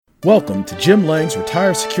Welcome to Jim Lang's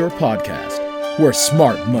Retire Secure podcast, where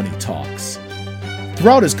smart money talks.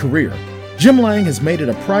 Throughout his career, Jim Lang has made it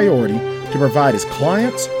a priority to provide his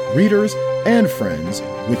clients, readers, and friends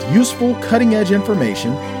with useful, cutting-edge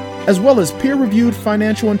information, as well as peer-reviewed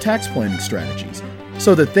financial and tax planning strategies,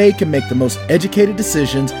 so that they can make the most educated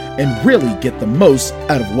decisions and really get the most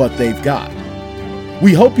out of what they've got.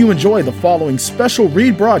 We hope you enjoy the following special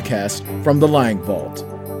read broadcast from the Lang Vault.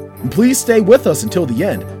 And please stay with us until the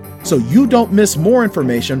end, so you don't miss more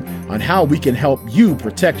information on how we can help you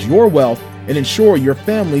protect your wealth and ensure your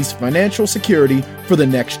family's financial security for the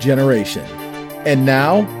next generation. And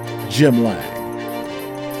now, Jim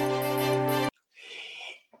Lang.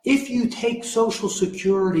 If you take Social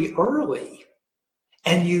Security early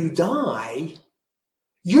and you die,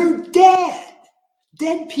 you're dead.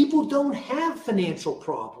 Dead people don't have financial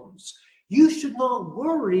problems. You should not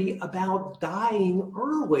worry about dying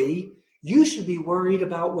early. You should be worried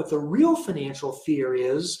about what the real financial fear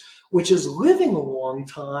is, which is living a long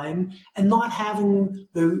time and not having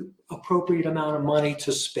the appropriate amount of money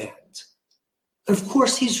to spend. Of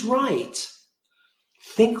course, he's right.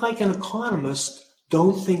 Think like an economist,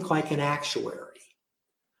 don't think like an actuary.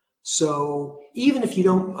 So even if you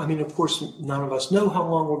don't, of course, none of us know how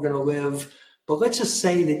long we're going to live, but let's just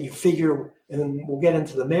say that you figure, and we'll get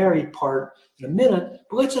into the married part in a minute,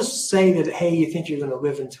 but let's just say that, hey, you think you're going to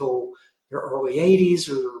live until your early 80s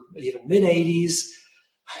or even mid 80s,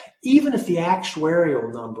 even if the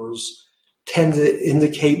actuarial numbers tend to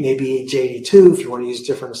indicate maybe age 82, if you want to use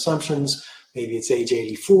different assumptions, maybe it's age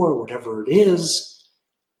 84, whatever it is,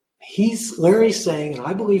 Larry's saying, and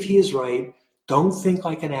I believe he is right, don't think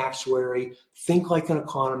like an actuary, think like an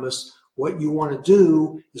economist. What you want to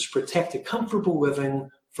do is protect a comfortable living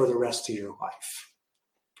for the rest of your life.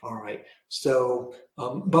 All right. So,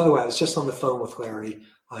 by the way, I was just on the phone with Larry.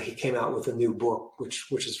 He came out with a new book,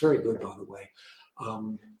 which is very good, by the way.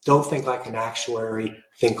 Don't think like an actuary,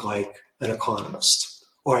 think like an economist.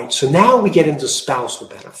 All right, so now we get into spousal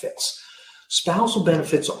benefits. Spousal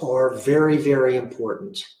benefits are very, very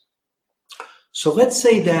important. So let's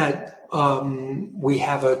say that we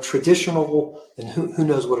have a traditional, and who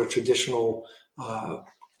knows what a traditional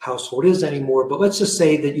household is anymore, but let's just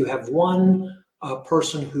say that you have one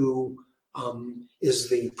person who is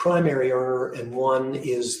the primary earner and one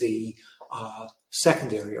is the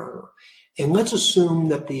secondary earner. And let's assume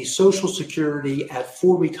that the Social Security at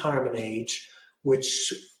full retirement age,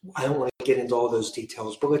 which I don't want to get into all those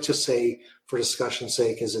details, but let's just say for discussion's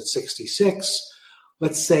sake is at 66.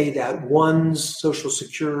 Let's say that one's Social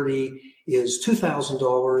Security is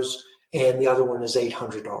 $2,000 and the other one is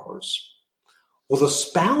 $800. Well, the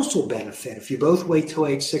spousal benefit, if you both wait till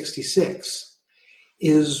age 66,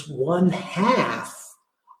 is 1/2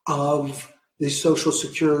 of the Social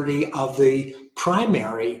Security of the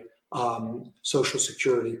primary Social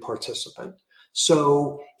Security participant.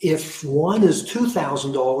 So if one is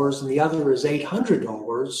 $2,000 and the other is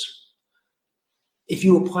 $800, if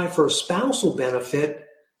you apply for a spousal benefit,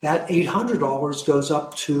 that $800 goes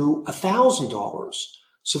up to $1,000.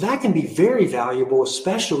 So that can be very valuable,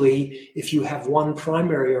 especially if you have one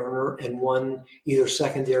primary earner and one either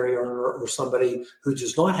secondary earner or somebody who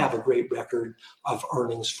does not have a great record of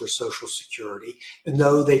earnings for Social Security. And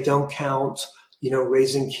though they don't count,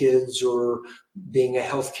 raising kids or being a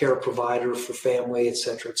healthcare provider for family, et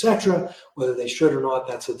cetera, whether they should or not,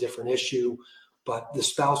 that's a different issue. But the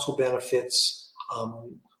spousal benefits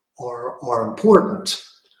are important.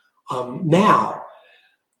 Now,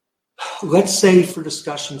 let's say for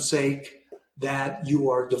discussion's sake that you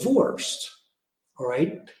are divorced, all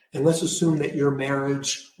right? And let's assume that your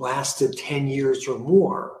marriage lasted 10 years or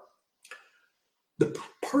more. The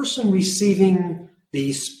person receiving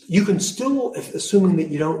these, you can still, assuming that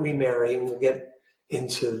you don't remarry, and we won't get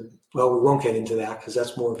into that because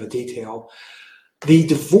that's more of a detail. The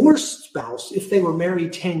divorced spouse, if they were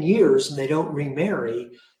married 10 years and they don't remarry,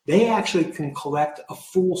 they actually can collect a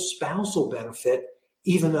full spousal benefit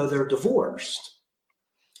even though they're divorced.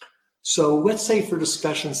 So let's say for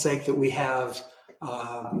discussion's sake that we have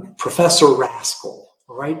Professor Rascal,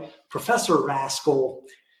 all right? Professor Rascal,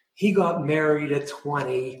 he got married at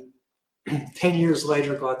 20, 10 years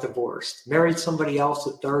later got divorced. Married somebody else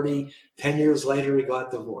at 30, 10 years later he got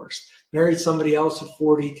divorced. Married somebody else at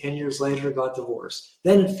 40, 10 years later got divorced.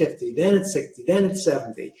 Then at 50, then at 60, then at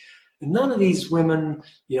 70. And none of these women,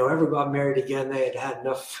 ever got married again. They had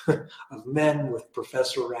enough of men with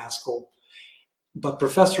Professor Rascal. But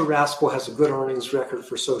Professor Rascal has a good earnings record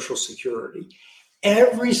for Social Security.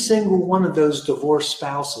 Every single one of those divorced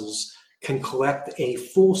spouses can collect a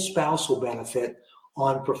full spousal benefit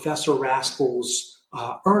on Professor Rascal's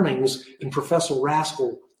earnings, and Professor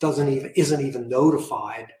Rascal isn't even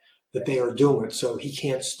notified that they are doing it. So he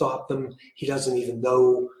can't stop them. He doesn't even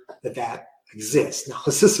know that exists. Now,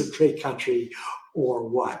 is this a great country or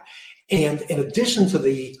what? And in addition to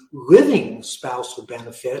the living spousal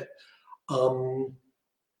benefit,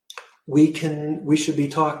 we should be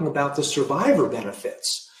talking about the survivor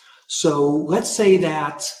benefits. So let's say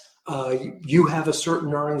that you have a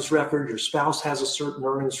certain earnings record, your spouse has a certain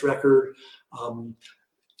earnings record,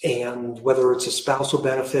 and whether it's a spousal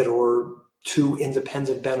benefit or two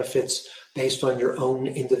independent benefits based on your own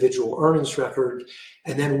individual earnings record,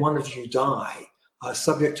 and then one of you die.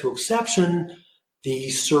 Subject to exception, the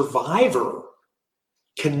survivor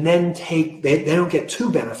can then they don't get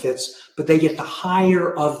two benefits, but they get the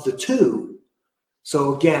higher of the two.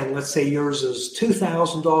 So again, let's say yours is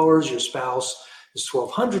 $2,000, your spouse is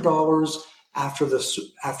 $1,200. After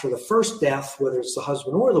the first death, whether it's the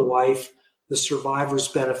husband or the wife, the survivor's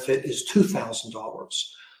benefit is $2,000.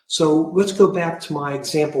 So let's go back to my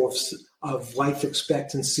example of life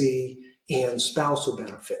expectancy and spousal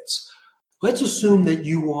benefits. Let's assume that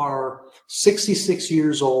you are 66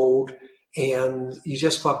 years old and you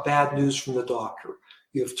just got bad news from the doctor.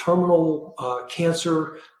 You have terminal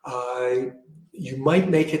cancer. You might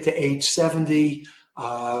make it to age 70,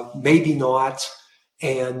 maybe not,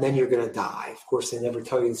 and then you're going to die. Of course, they never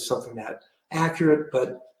tell you something that accurate,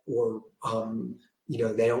 they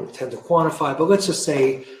don't tend to quantify. But let's just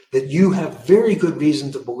say that you have very good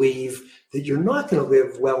reason to believe that you're not going to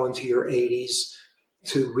live well into your 80s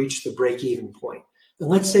to reach the break-even point. And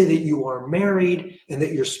let's say that you are married and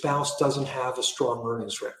that your spouse doesn't have a strong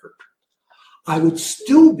earnings record. I would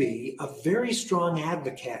still be a very strong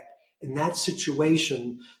advocate in that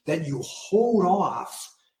situation that you hold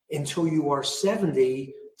off until you are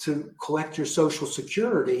 70 to collect your Social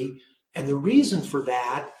Security. And the reason for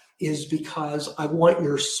that is because I want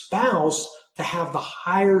your spouse to have the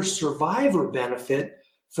higher survivor benefit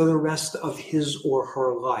for the rest of his or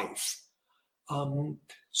her life.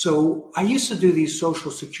 So I used to do these Social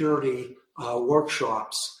Security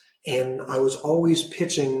workshops, and I was always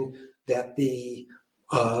pitching that the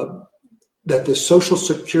Social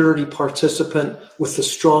Security participant with the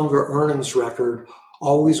stronger earnings record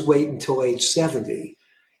always wait until age 70.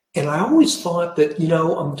 And I always thought that,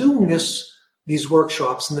 I'm doing these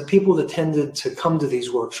workshops, and the people that tended to come to these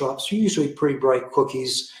workshops are usually pretty bright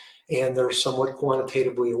cookies, and they're somewhat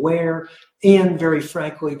quantitatively aware. And very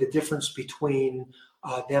frankly, the difference between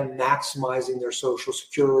them maximizing their Social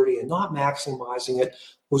Security and not maximizing it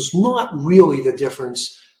was not really the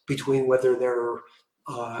difference between whether their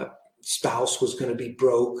spouse was going to be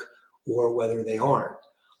broke or whether they aren't.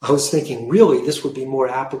 I was thinking, really, this would be more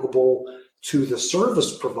applicable to the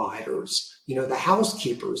service providers, the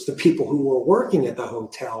housekeepers, the people who were working at the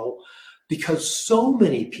hotel, because so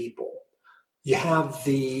many people, you have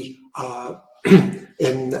the,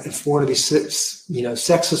 and if we want to be,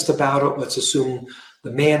 sexist about it, let's assume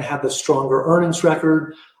the man had the stronger earnings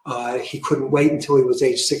record. He couldn't wait until he was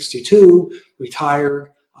age 62, retired,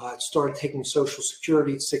 started taking Social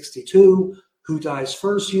Security at 62. Who dies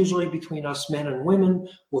first usually between us men and women?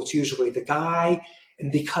 Well, it's usually the guy.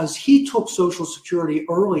 And because he took Social Security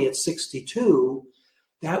early at 62,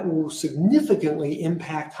 that will significantly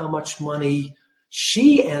impact how much money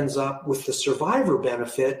she ends up with the survivor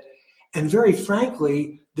benefit. And very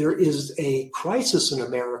frankly, there is a crisis in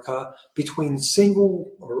America between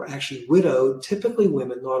single or actually widowed, typically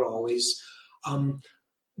women, not always,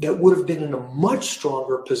 that would have been in a much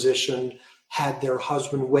stronger position had their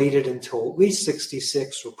husband waited until at least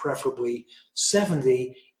 66 or preferably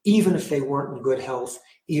 70, even if they weren't in good health,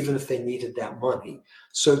 even if they needed that money.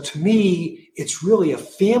 So to me, it's really a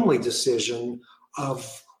family decision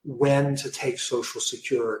of when to take Social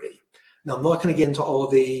Security. Now, I'm not going to get into all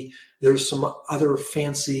of there's some other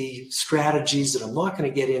fancy strategies that I'm not going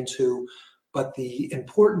to get into, but the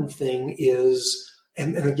important thing is,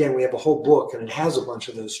 and again, we have a whole book and it has a bunch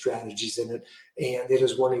of those strategies in it, and it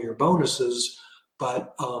is one of your bonuses.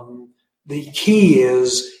 But the key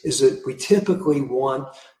is that we typically want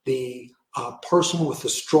the person with the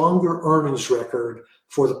stronger earnings record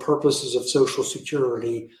for the purposes of Social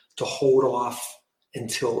Security to hold off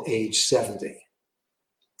until age 70.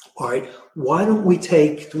 All right, why don't we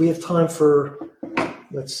do we have time for,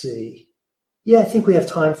 let's see. Yeah, I think we have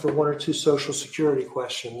time for one or two Social Security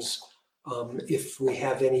questions. If we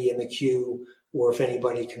have any in the queue, or if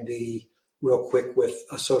anybody can be real quick with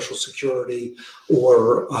a Social Security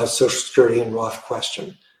or a Social Security and Roth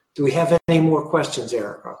question. Do we have any more questions,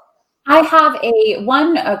 Erica? I have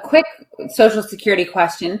a quick Social Security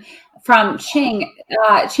question from Ching.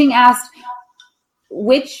 Ching asked,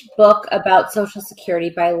 which book about Social Security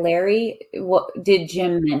by Larry did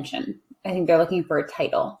Jim mention? I think they're looking for a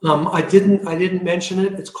title. I didn't mention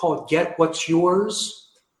it. It's called Get What's Yours.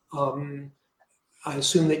 I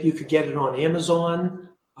assume that you could get it on Amazon.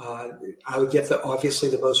 I would get obviously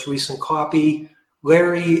the most recent copy.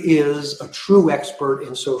 Larry is a true expert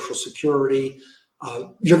in Social Security.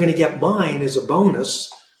 You're going to get mine as a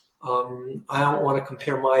bonus. I don't want to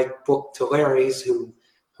compare my book to Larry's, who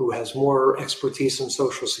has more expertise in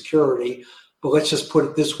Social Security. But let's just put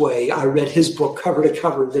it this way. I read his book cover to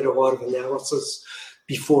cover and did a lot of analysis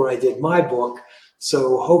before I did my book.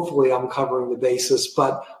 So hopefully I'm covering the basis.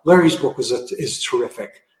 But Larry's book is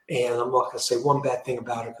terrific. And I'm not going to say one bad thing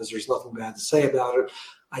about it because there's nothing bad to say about it.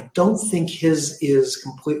 I don't think his is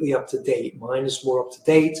completely up to date. Mine is more up to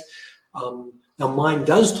date. Now, mine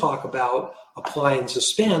does talk about apply and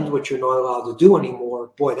suspend, which you're not allowed to do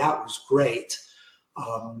anymore. Boy, that was great.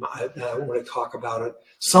 I want to talk about it.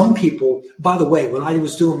 Some people, by the way, when I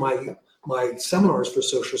was doing my seminars for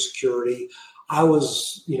Social Security, I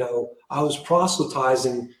was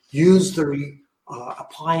proselytizing, use the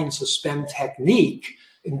apply and suspend technique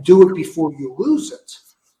and do it before you lose it.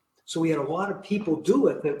 So we had a lot of people do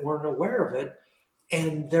it that weren't aware of it,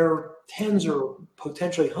 and they're tens or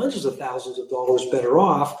potentially hundreds of thousands of dollars better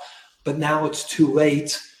off. But now it's too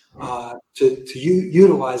late to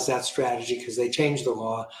utilize that strategy because they changed the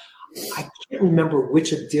law. I can't remember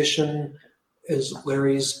which edition is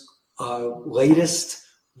Larry's latest,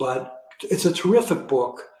 but it's a terrific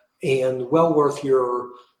book and well worth your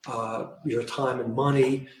time and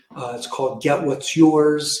money. It's called Get What's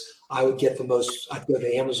Yours. I would get I'd go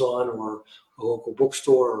to Amazon or a local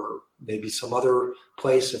bookstore or maybe some other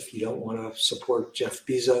place if you don't want to support Jeff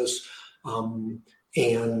Bezos.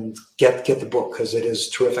 And get the book because it is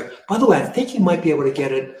terrific. By the way, I think you might be able to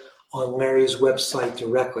get it on Larry's website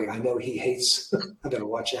directly. I know he hates, I better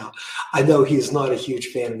watch out. I know he's not a huge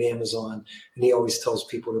fan of Amazon, and he always tells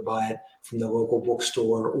people to buy it from the local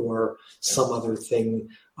bookstore or some other thing.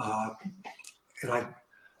 I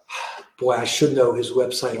should know his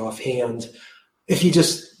website offhand. If you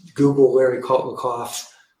just Google Larry Kotlikoff,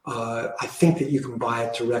 I think that you can buy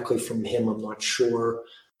it directly from him. I'm not sure.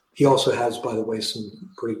 He also has, by the way, some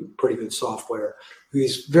pretty good software.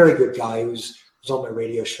 He's a very good guy. He was on my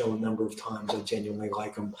radio show a number of times. I genuinely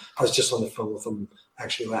like him. I was just on the phone with him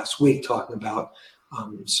actually last week talking about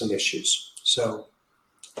some issues. So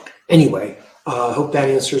anyway, I hope that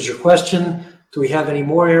answers your question. Do we have any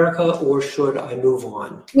more, Erica, or should I move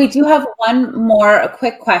on? We do have one more, a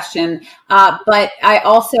quick question, but I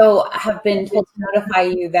also have been told to notify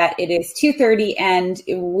you that it is 2:30 and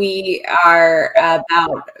we are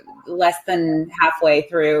about less than halfway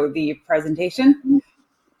through the presentation,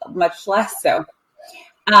 much less so.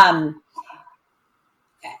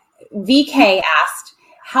 VK asked,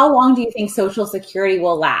 how long do you think Social Security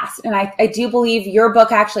will last? And I do believe your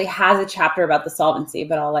book actually has a chapter about the solvency,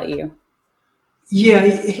 but I'll let you. Yeah,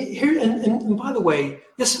 here and by the way,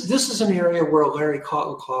 this is an area where Larry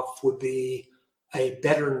Kotlikoff would be a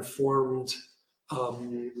better informed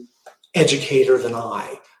educator than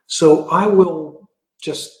I. So I will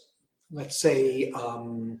just, let's say,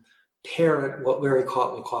 parrot what Larry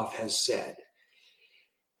Kotlikoff has said.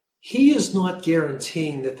 He is not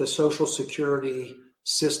guaranteeing that the Social Security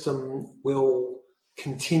system will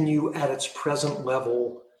continue at its present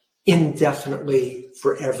level indefinitely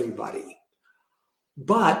for everybody.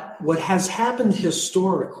 But what has happened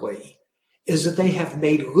historically is that they have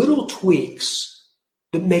made little tweaks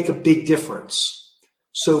that make a big difference.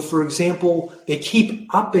 So, for example, they keep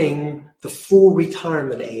upping the full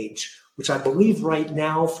retirement age, which I believe right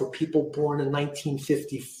now for people born in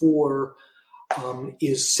 1954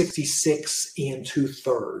 is 66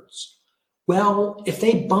 2/3. Well, if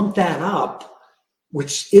they bump that up,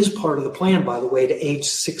 which is part of the plan, by the way, to age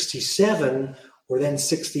 67 or then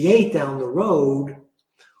 68 down the road,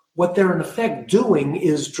 what they're in effect doing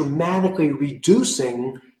is dramatically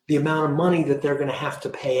reducing the amount of money that they're going to have to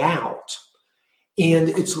pay out. And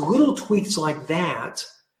it's little tweaks like that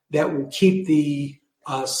that will keep the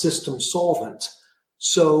system solvent.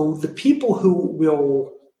 So the people who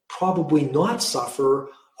will probably not suffer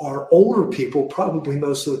are older people, probably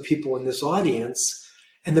most of the people in this audience,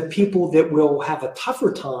 and the people that will have a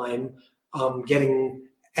tougher time getting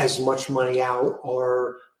as much money out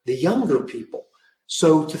are the younger people.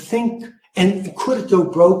 So to think, and could it go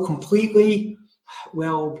broke completely?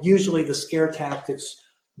 Well, usually the scare tactics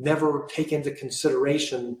never take into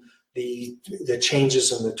consideration the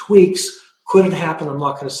changes and the tweaks. Could it happen? I'm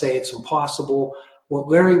not going to say it's impossible. What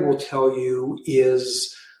Larry will tell you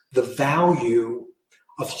is the value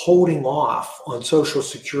of holding off on Social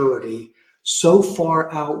Security so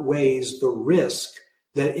far outweighs the risk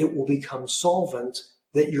that it will become solvent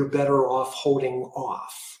that you're better off holding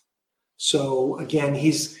off. So again,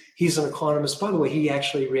 he's an economist. By the way, he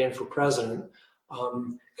actually ran for president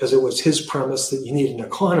because it was his premise that you need an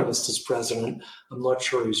economist as president. I'm not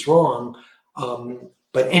sure he's wrong.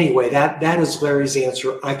 But anyway, that is Larry's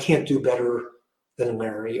answer. I can't do better than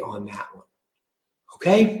Larry on that one.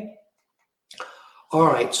 Okay? All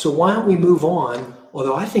right, so why don't we move on?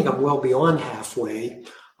 Although I think I'm well beyond halfway.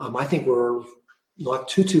 I think we're not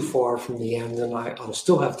too far from the end, and I'll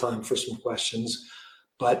still have time for some questions.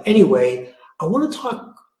 But anyway, I want to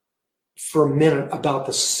talk for a minute about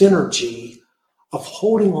the synergy of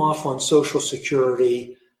holding off on Social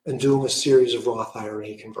Security and doing a series of Roth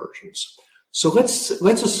IRA conversions. So let's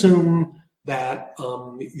assume that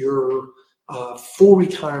you're full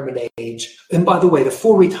retirement age. And by the way, the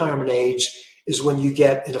full retirement age is when you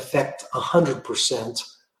get, in effect, 100%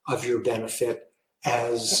 of your benefit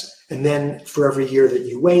and then for every year that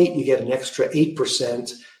you wait, you get an extra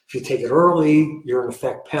 8%. If you take it early, you're in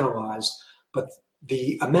effect penalized. But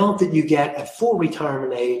the amount that you get at full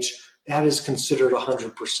retirement age, that is considered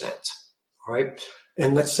 100%. All right.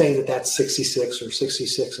 And let's say that that's 66 or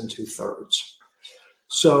 66 2/3.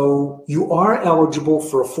 So you are eligible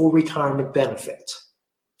for a full retirement benefit.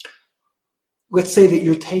 Let's say that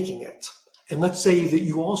you're taking it. And let's say that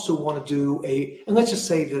you also want to do and let's just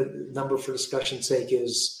say the number for discussion's sake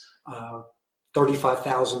is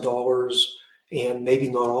 $35,000, and maybe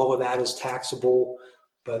not all of that is taxable,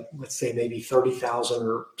 but let's say maybe 30,000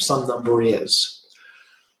 or some number is.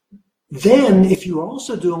 Then if you're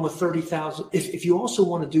also doing a 30,000, if you also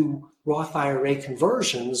want to do Roth IRA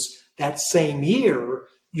conversions that same year,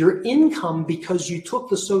 your income, because you took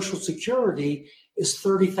the Social Security, is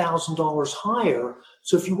 $30,000 higher.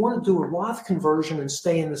 So if you want to do a Roth conversion and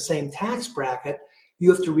stay in the same tax bracket,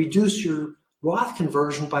 you have to reduce your Roth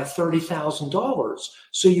conversion by $30,000.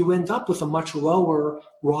 So you end up with a much lower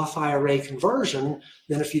Roth IRA conversion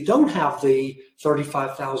than if you don't have the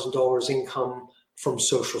 $35,000 income from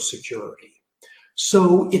Social Security.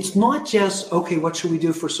 So it's not just, okay, what should we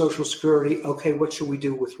do for Social Security? Okay, what should we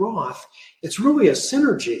do with Roth? It's really a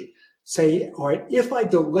synergy. Say, all right, if I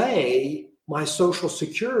delay my Social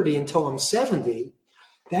Security until I'm 70,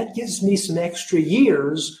 that gives me some extra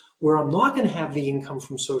years where I'm not going to have the income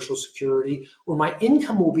from Social Security, or my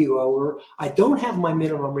income will be lower. I don't have my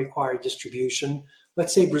minimum required distribution.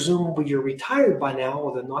 Let's say presumably you're retired by now,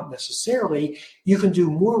 although not necessarily. You can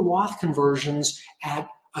do more Roth conversions at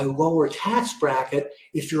a lower tax bracket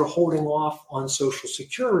if you're holding off on Social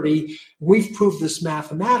Security. We've proved this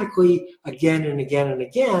mathematically again and again and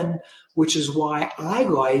again, which is why I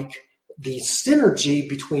like the synergy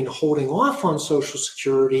between holding off on Social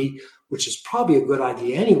Security, which is probably a good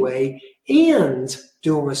idea anyway, and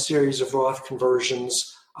doing a series of Roth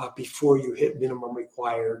conversions before you hit minimum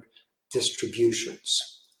required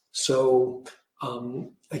distributions. So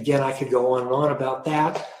again, I could go on and on about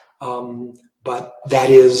that, but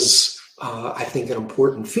that is, I think, an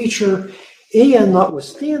important feature. And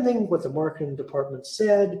notwithstanding what the marketing department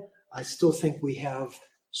said, I still think we have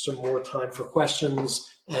some more time for questions.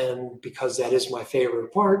 And because that is my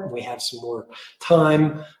favorite part, and we have some more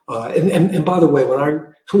time. And by the way, when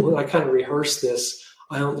I kind of rehearsed this,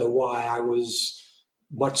 I don't know why I was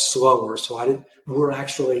much slower. So we're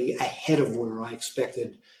actually ahead of where I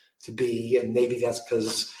expected to be. And maybe that's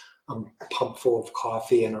because I'm pumped full of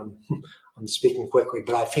coffee and I'm speaking quickly.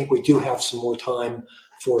 But I think we do have some more time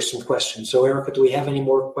for some questions. So Erica, do we have any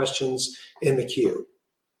more questions in the queue?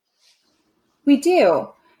 We do.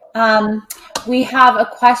 We have a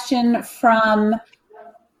question from,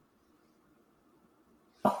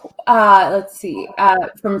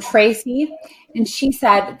 from Tracy, and she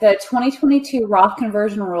said the 2022 Roth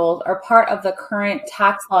conversion rules are part of the current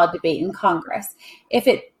tax law debate in Congress. If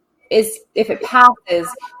it passes,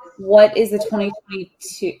 what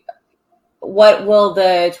will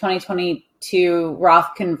the 2022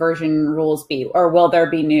 Roth conversion rules be, or will there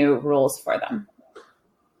be new rules for them?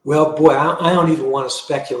 Well, boy, I don't even want to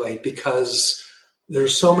speculate because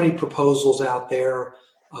there's so many proposals out there.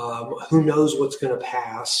 Who knows what's going to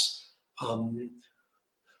pass?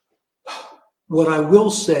 What I will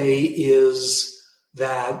say is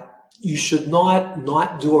that you should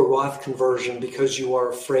not do a Roth conversion because you are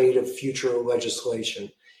afraid of future legislation.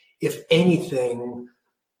 If anything,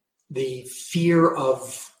 the fear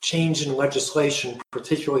of change in legislation,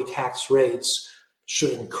 particularly tax rates,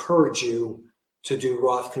 should encourage you to do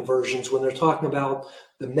Roth conversions. When they're talking about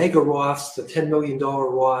the mega Roths, the $10 million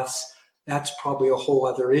Roths, that's probably a whole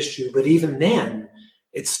other issue. But even then,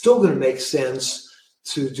 it's still going to make sense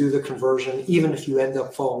to do the conversion, even if you end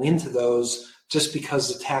up falling into those, just because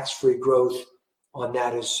the tax-free growth on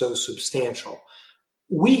that is so substantial.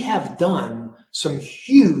 We have done some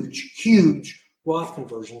huge Roth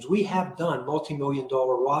conversions. We have done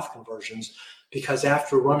multi-million-dollar Roth conversions because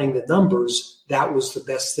after running the numbers, that was the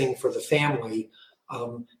best thing for the family.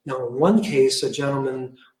 Now, in one case, a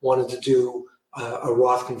gentleman wanted to do a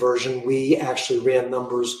Roth conversion. We actually ran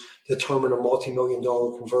numbers, determined a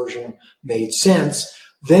multi-million-dollar conversion made sense.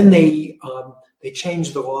 Then they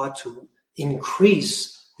changed the law to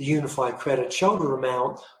increase the unified credit shelter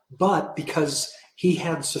amount, but because he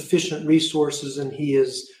had sufficient resources and he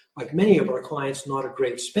is, like many of our clients, not a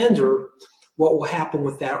great spender, what will happen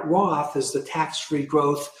with that Roth is the tax-free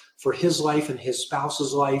growth for his life and his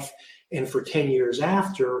spouse's life and for 10 years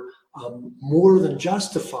after more than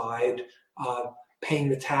justified paying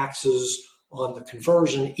the taxes on the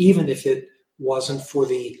conversion, even if it wasn't for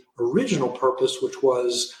the original purpose, which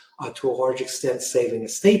was to a large extent saving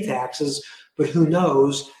estate taxes. But who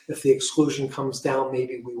knows, if the exclusion comes down,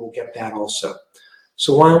 maybe we will get that also.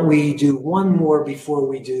 So why don't we do one more before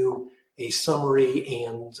we do a summary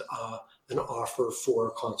and an offer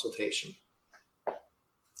for consultation.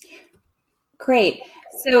 Great.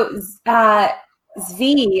 So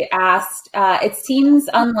Zvi asked, it seems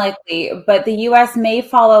unlikely, but the U.S. may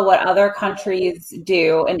follow what other countries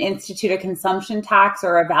do and institute a consumption tax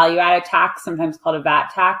or a value-added tax, sometimes called a VAT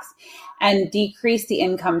tax, and decrease the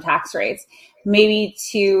income tax rates, maybe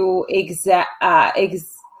to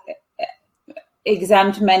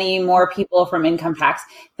exempt many more people from income tax.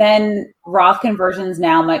 Then Roth conversions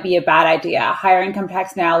now might be a bad idea. Higher income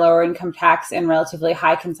tax now, lower income tax, and relatively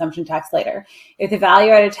high consumption tax later. If the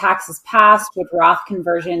value-added tax is passed, would Roth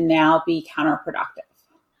conversion now be counterproductive?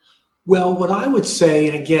 Well, what I would say,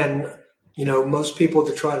 and again, most people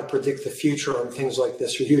that try to predict the future on things like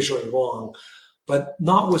this are usually wrong, but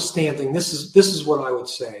notwithstanding, this is what I would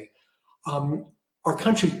say. Our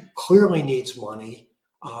country clearly needs money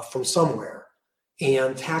from somewhere.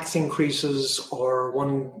 And tax increases are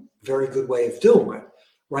one very good way of doing it.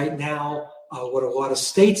 Right now, what a lot of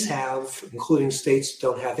states have, including states that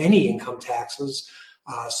don't have any income taxes,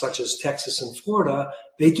 such as Texas and Florida,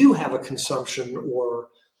 they do have a consumption or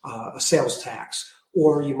a sales tax.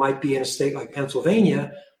 Or you might be in a state like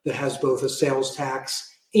Pennsylvania that has both a sales tax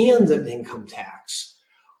and an income tax.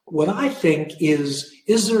 What I think is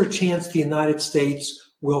there a chance the United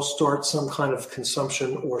States will start some kind of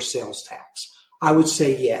consumption or sales tax? I would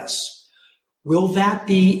say yes. Will that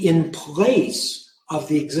be in place of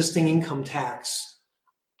the existing income tax?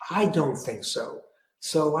 I don't think so.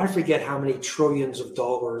 So I forget how many trillions of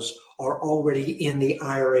dollars are already in the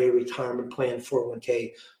IRA retirement plan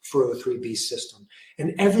 401k 403b system.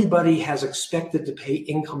 And everybody has expected to pay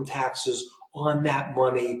income taxes on that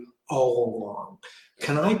money all along.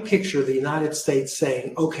 Can I picture the United States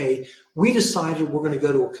saying, okay, we decided we're going to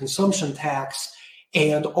go to a consumption tax,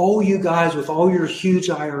 and all you guys with all your huge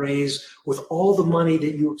IRAs, with all the money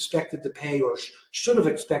that you expected to pay or should have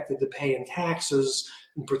expected to pay in taxes,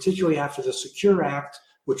 and particularly after the Secure Act,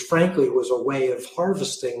 which frankly was a way of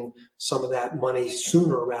harvesting some of that money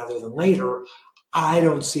sooner rather than later, I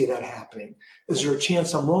don't see that happening. Is there a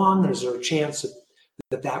chance I'm wrong? Is there a chance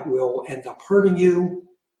that will end up hurting you?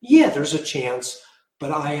 Yeah, there's a chance,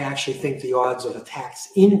 but I actually think the odds of a tax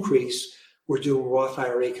increase, we're doing Roth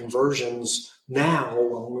IRA conversions now,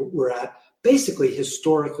 when we're at basically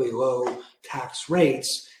historically low tax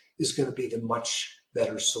rates, is going to be the much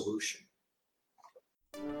better solution.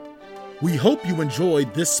 We hope you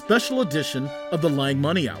enjoyed this special edition of the Lang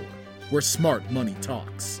Money Hour, where smart money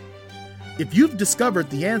talks. If you've discovered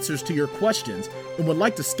the answers to your questions and would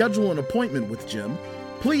like to schedule an appointment with Jim,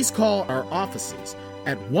 please call our offices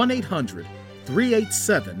at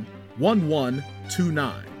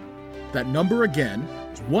 1-800-387-1129. That number again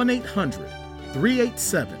is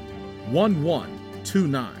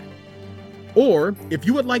 1-800-387-1129. Or if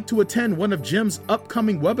you would like to attend one of Jim's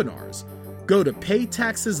upcoming webinars, go to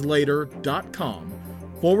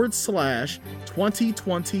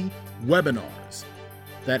paytaxeslater.com/2020 webinars.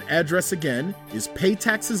 That address again is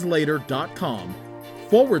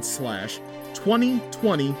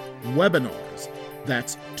paytaxeslater.com/2020 webinars.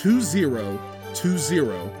 That's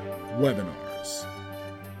 2020 webinars.